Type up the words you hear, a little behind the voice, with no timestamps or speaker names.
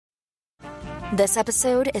This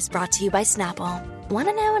episode is brought to you by Snapple. Want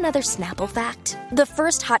to know another Snapple fact? The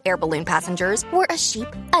first hot air balloon passengers were a sheep,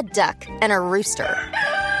 a duck, and a rooster.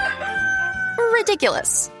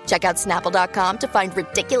 Ridiculous. Check out Snapple.com to find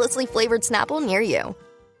ridiculously flavored Snapple near you.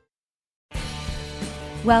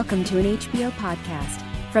 Welcome to an HBO podcast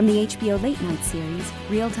from the HBO Late Night series,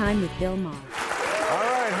 Real Time with Bill Maher.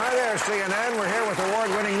 Hi there, CNN. We're here with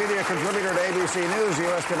award-winning media contributor to ABC News,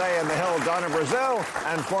 U.S. Today, and The Hill, Donna Brazile,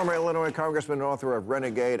 and former Illinois Congressman and author of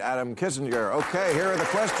Renegade, Adam Kinzinger. Okay, here are the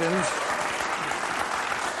questions.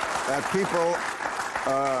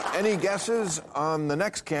 Any guesses on the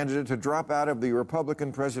next candidate to drop out of the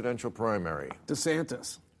Republican presidential primary?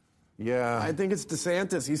 DeSantis. Yeah. I think it's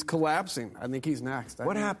DeSantis. He's collapsing. I think he's next.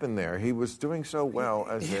 What happened there? He was doing so well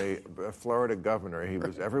as a Florida governor.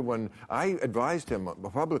 I advised him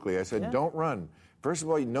publicly. I said, don't run. First of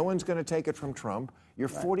all, no one's going to take it from Trump. You're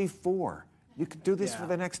 44. You could do this for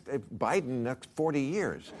the next next 40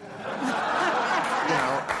 years.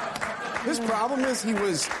 His problem is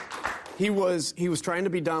he was trying to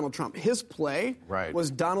be Donald Trump. His play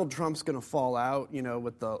was Donald Trump's going to fall out,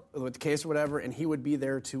 with the case or whatever, and he would be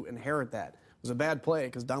there to inherit that. It was a bad play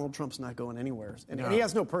because Donald Trump's not going anywhere, and he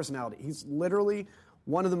has no personality. He's literally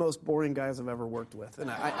one of the most boring guys I've ever worked with,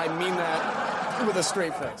 and I mean that with a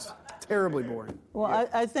straight face. Terribly boring. Well,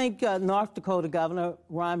 I think North Dakota Governor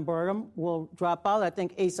Ron Burgum will drop out. I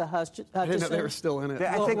think Asa Hutchinson. I didn't know they were still in it.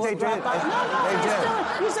 I think they did.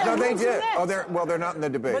 They did. Oh, they're not in the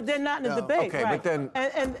debate. But they're not in the debate. Okay, right. but then...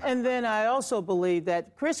 And then I also believe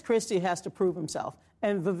that Chris Christie has to prove himself.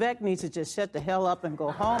 And Vivek needs to just shut the hell up and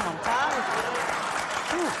go home. I'm tired of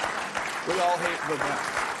it. We all hate Vivek.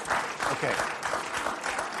 Okay.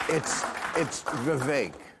 It's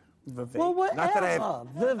Vivek. Vivek. Well, whatever. Not that I have...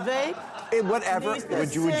 Vivek. Whatever.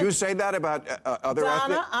 Would you say that about other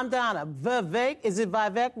ethnic... Donna, I'm Donna. Vivek. Is it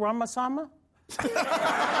Vivek Ramaswamy?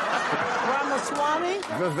 Ramaswamy?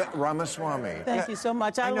 Ramaswamy. Thank you so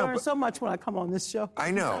much. I learn so much when I come on this show.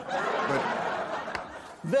 I know, but...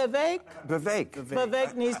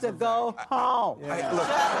 Vivek needs to go home.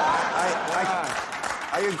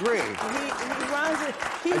 I agree. He runs it.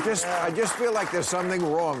 I just feel like there's something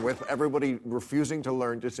wrong with everybody refusing to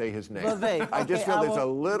learn to say his name. Vivek. I just feel there's a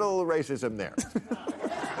little racism there.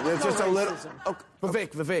 There's just a little... Okay.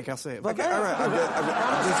 Vivek, I'll say it. Okay, all right.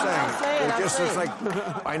 I'm just saying. It's like,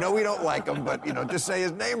 I know we don't like him, but, just say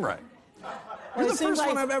his name right. You're the first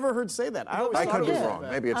one I've ever heard say that. I could be wrong.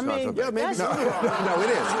 Maybe it's not Vivek. Yeah, maybe No,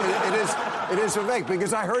 it is Vivek,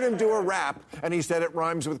 because I heard him do a rap, and he said it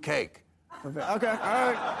rhymes with cake. Okay, all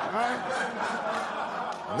right.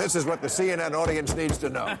 And this is what the CNN audience needs to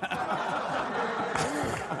know.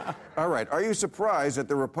 All right, are you surprised that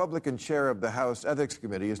the Republican chair of the House Ethics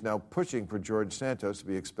Committee is now pushing for George Santos to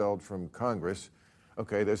be expelled from Congress?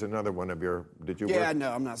 Okay, there's another one of your... Yeah,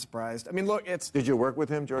 no, I'm not surprised. I mean, look, it's... Did you work with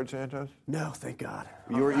him, George Santos? No, thank God.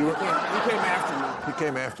 He came after me. He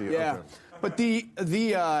came after you. Yeah, okay. But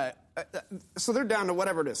so they're down to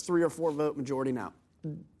whatever it is, 3 or 4 vote majority now.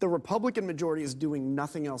 The Republican majority is doing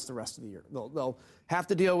nothing else the rest of the year. They'll have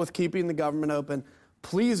to deal with keeping the government open.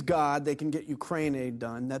 Please God, they can get Ukraine aid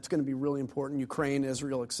done. That's going to be really important. Ukraine,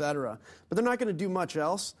 Israel, etc. But they're not going to do much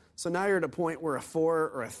else. So now you're at a point where a 4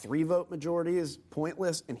 or a 3 vote majority is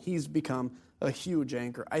pointless, and he's become a huge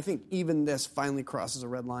anchor. I think even this finally crosses a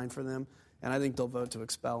red line for them, and I think they'll vote to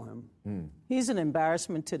expel him. He's an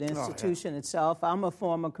embarrassment to the institution itself. I'm a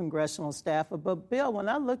former congressional staffer, but Bill, when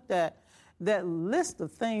I looked at that list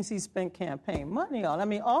of things he spent campaign money on. I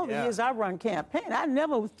mean, all the years I run campaign, I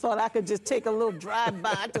never thought I could just take a little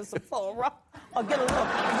drive-by to Sephora or get a little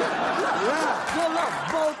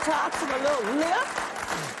Botox and a little lift.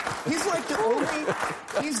 He's like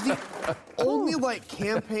the only like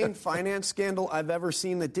campaign finance scandal I've ever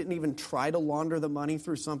seen that didn't even try to launder the money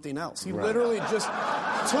through something else. He literally just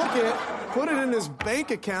took it, put it in his bank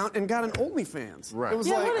account, and got an OnlyFans. Right. It was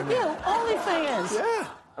OnlyFans. Yeah.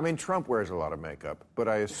 I mean, Trump wears a lot of makeup, but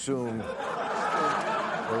I assume...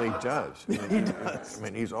 Well, he does. He does. I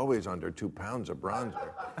mean, he's always under 2 pounds of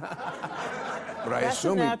bronzer. But I That's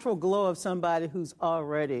assume the natural glow of somebody who's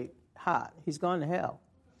already hot. He's gone to hell.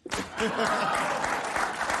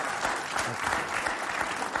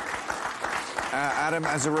 Adam,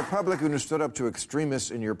 as a Republican who stood up to extremists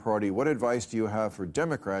in your party, what advice do you have for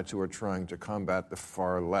Democrats who are trying to combat the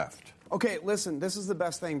far left? Okay, listen, this is the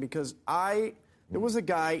best thing because there was a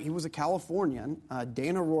guy, he was a Californian,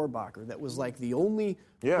 Dana Rohrabacher, that was like the only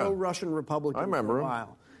pro-Russian Republican for a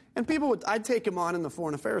while. And I'd take him on in the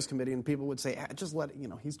Foreign Affairs Committee, and people would say, just let it,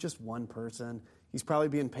 he's just one person. He's probably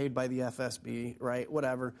being paid by the FSB, right?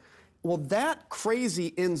 Whatever. Well, that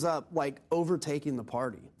crazy ends up like overtaking the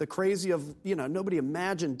party. The crazy of, nobody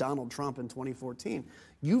imagined Donald Trump in 2014.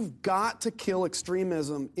 You've got to kill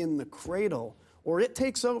extremism in the cradle or it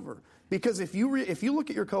takes over. Because if you look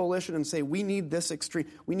at your coalition and say, we need this extreme,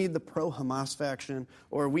 we need the pro-Hamas faction,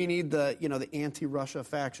 or we need the anti-Russia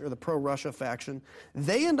faction, or the pro-Russia faction,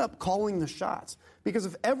 they end up calling the shots. Because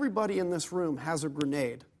if everybody in this room has a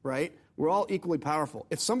grenade, right, we're all equally powerful.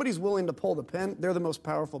 If somebody's willing to pull the pin, they're the most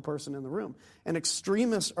powerful person in the room. And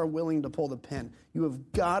extremists are willing to pull the pin. You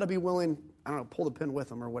have got to be willing, pull the pin with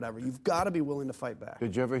them or whatever. You've got to be willing to fight back.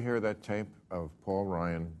 Did you ever hear that tape of Paul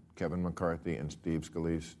Ryan, Kevin McCarthy, and Steve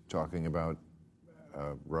Scalise talking about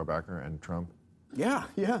Rohrabacher and Trump? Yeah.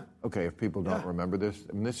 Okay, if people don't remember this,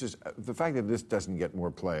 this is the fact that this doesn't get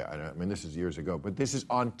more play. This is years ago, but this is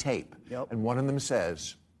on tape. Yep. And one of them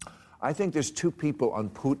says, I think there's two people on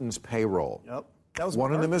Putin's payroll. Yep. That was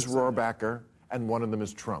one of them is Rohrabacher, and one of them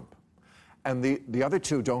is Trump. And the other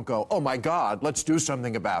two don't go, oh, my God, let's do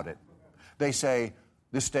something about it. They say,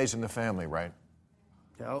 this stays in the family, right?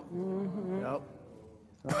 Yep. Mm-hmm. Yep.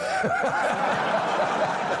 Hell,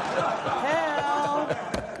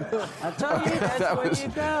 I told you that's where you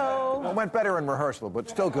go. Well, it went better in rehearsal, but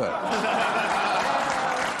still good. No,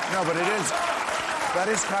 but that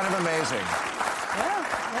is kind of amazing.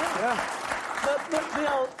 Yeah. But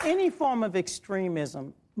Bill, any form of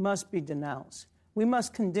extremism must be denounced. We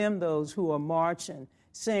must condemn those who are marching,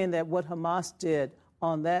 saying that what Hamas did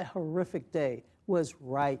on that horrific day was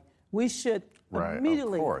right. We should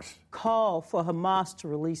immediately call for Hamas to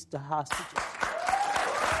release the hostages.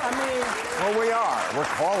 Well, we are. We're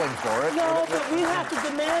calling for it. No, but we have to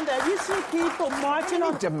demand that. You see people marching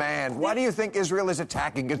on... Demand? Why do you think Israel is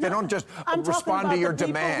attacking? Because they don't just respond to your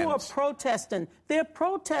demands. People who are protesting. They're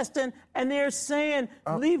protesting, and they're saying,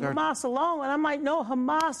 leave Hamas alone. And I'm like, no,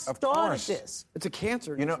 Hamas started this. It's a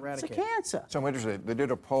cancer. It's a cancer. So interesting. They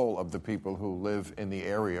did a poll of the people who live in the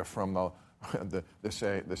area from the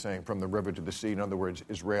saying from the river to the sea. In other words,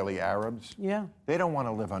 Israeli Arabs. Yeah. They don't want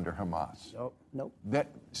to live under Hamas. Nope. That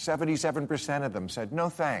 77% of them said, no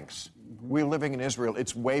thanks. We're living in Israel.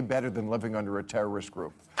 It's way better than living under a terrorist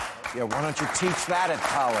group. Yeah, why don't you teach that at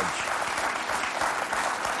college?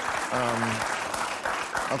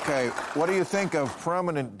 Okay, what do you think of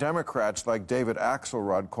prominent Democrats like David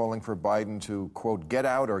Axelrod calling for Biden to, quote, get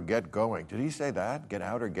out or get going? Did he say that? Get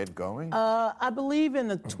out or get going? I believe in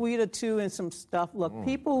a tweet or two and some stuff. Look,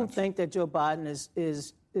 people who think that Joe Biden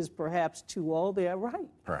is perhaps too old, they're right.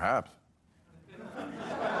 Perhaps.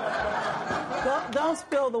 Don't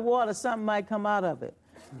spill the water. Something might come out of it.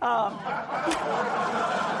 It's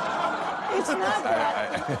not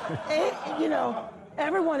that.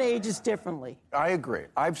 Everyone ages differently. I agree.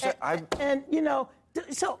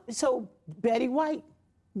 So Betty White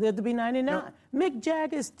lived to be 99. No. Mick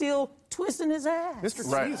Jagger is still twisting his ass. Mr. T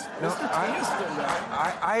is still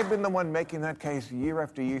there. I've been the one making that case year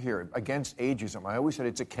after year here against ageism. I always said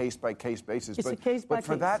it's a case-by-case basis. It's a case-by-case. But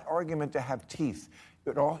for that argument to have teeth,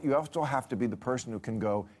 you also have to be the person who can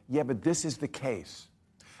go, yeah, but this is the case.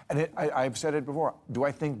 And I've said it before. Do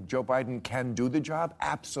I think Joe Biden can do the job?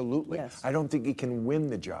 Absolutely. Yes. I don't think he can win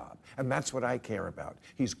the job. And that's what I care about.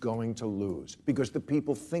 He's going to lose because the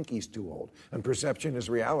people think he's too old. And perception is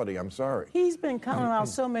reality. I'm sorry. He's been counted out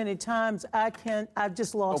so many times, I've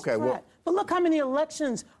just lost track. Well, but look how many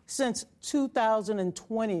elections since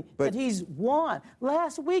 2020 that he's won.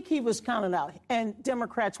 Last week he was counted out, and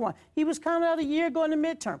Democrats won. He was counted out a year ago in the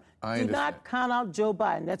midterm. Do not count out Joe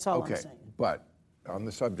Biden. That's all I'm saying. But on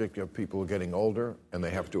the subject of people getting older and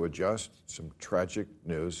they have to adjust, some tragic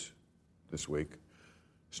news this week.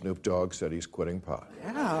 Snoop Dogg said he's quitting pot.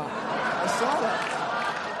 Yeah, I saw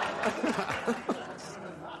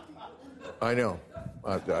that. I know.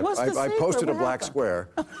 I What posted a black happened? square.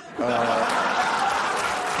 But,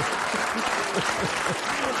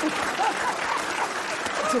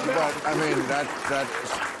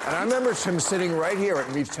 and I remember him sitting right here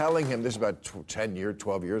and me telling him, this is about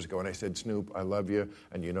 12 years ago, and I said, Snoop, I love you,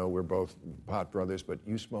 and we're both pot brothers, but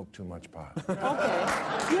you smoke too much pot.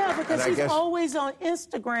 Okay. Yeah, because he's always on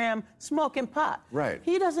Instagram smoking pot. Right.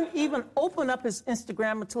 He doesn't even open up his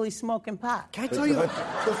Instagram until he's smoking pot. Can I tell you, the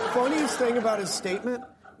funniest thing about his statement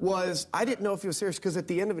was, I didn't know if he was serious, because at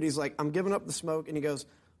the end of it, he's like, I'm giving up the smoke, and he goes,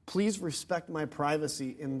 please respect my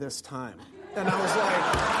privacy in this time. And I was like,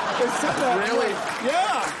 they said that. Really?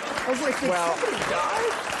 Yeah. I was like, did somebody die?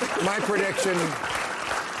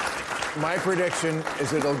 My prediction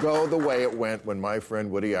is it'll go the way it went when my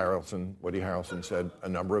friend Woody Harrelson said a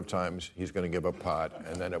number of times he's going to give up pot,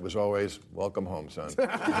 and then it was always, welcome home, son. All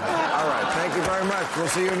right, thank you very much. We'll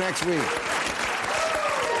see you next week.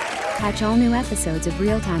 Catch all new episodes of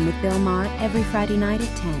Real Time with Bill Maher every Friday night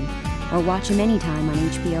at 10, or watch him anytime on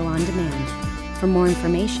HBO On Demand. For more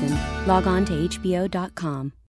information, log on to HBO.com.